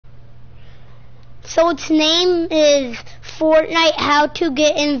So its name is Fortnite, how to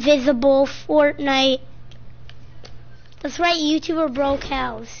get invisible Fortnite. That's right, YouTuber broke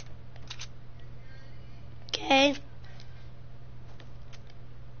house. Okay.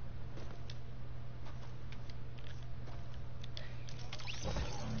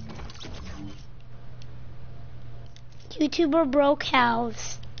 YouTuber broke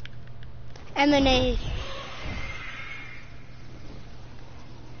house. M&A.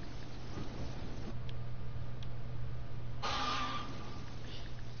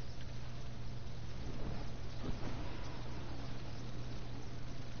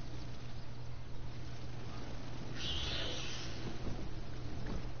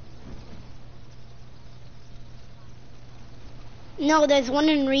 No, there's one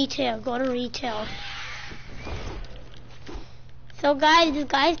in retail. Go to retail. So guys, this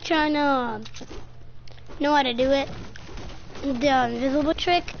guy's trying to know how to do it. The invisible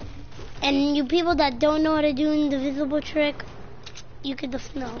trick. And you people that don't know how to do the invisible trick, you could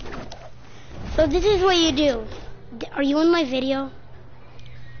just know. So this is what you do. Are you in my video?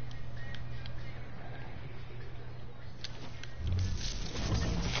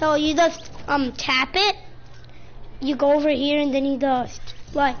 So you just tap it. You go over here and then you just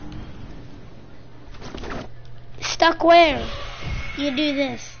like stuck where? You do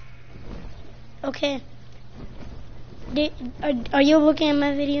this. Okay. Are you looking at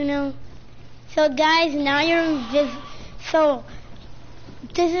my video now? So guys, now you're invisible. So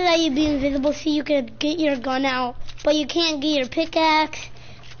this is how you be invisible, so you could get your gun out, but you can't get your pickaxe.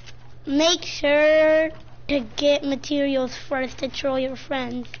 Make sure to get materials first to troll your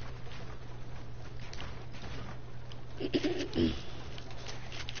friends.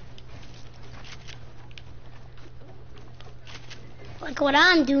 Like what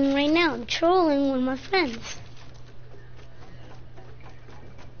I'm doing right now, I'm trolling with my friends.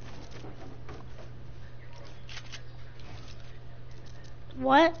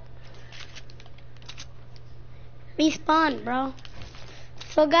 What? Respawn, bro.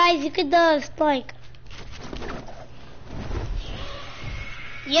 So guys, you could just like,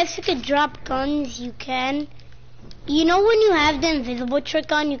 yes, you could drop guns, you can. You know when you have the invisible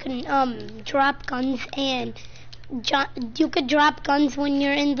trick on, you can drop guns, and you could drop guns when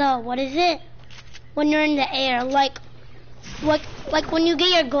you're in the, what is it? When you're in the air, like when you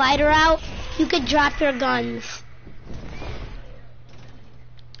get your glider out, you could drop your guns.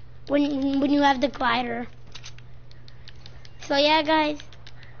 When you have the glider. So yeah, guys.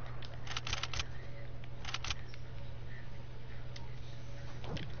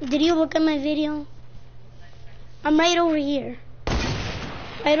 Did you look at my video? I'm right over here.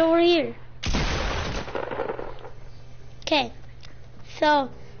 Right over here. Okay. So,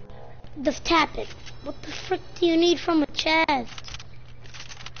 just tap it. What the frick do you need from a chest?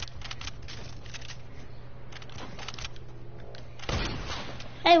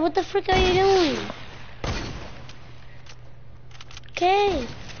 Hey, what the frick are you doing? Okay.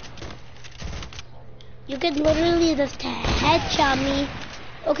 You could literally just headshot me.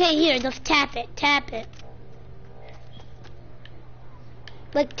 Okay, here, just tap it, tap it.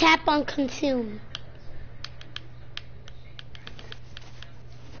 Like tap on consume.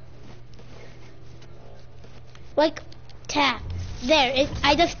 Like tap. There,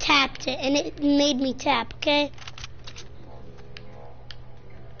 I just tapped it and it made me tap, okay?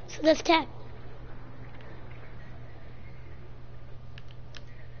 So let's tap.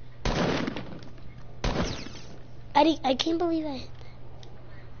 I can't believe I hit that.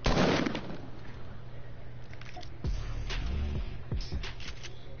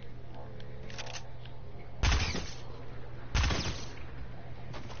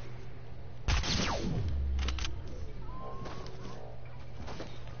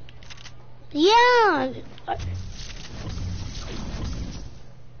 Yeah.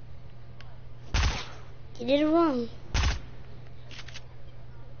 You did it wrong.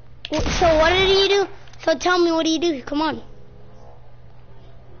 So what did you do? So tell me, what do you do? Come on.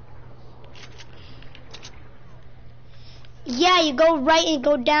 Yeah, you go right and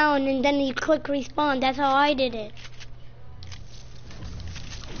go down and then you click respawn. That's how I did it.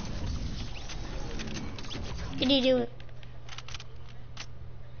 Did you do it?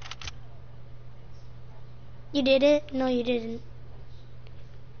 You did it? No, you didn't.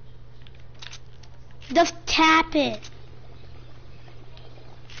 Just tap it.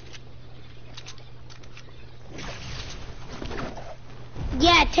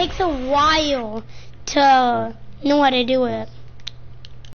 Yeah, it takes a while to know how to do it.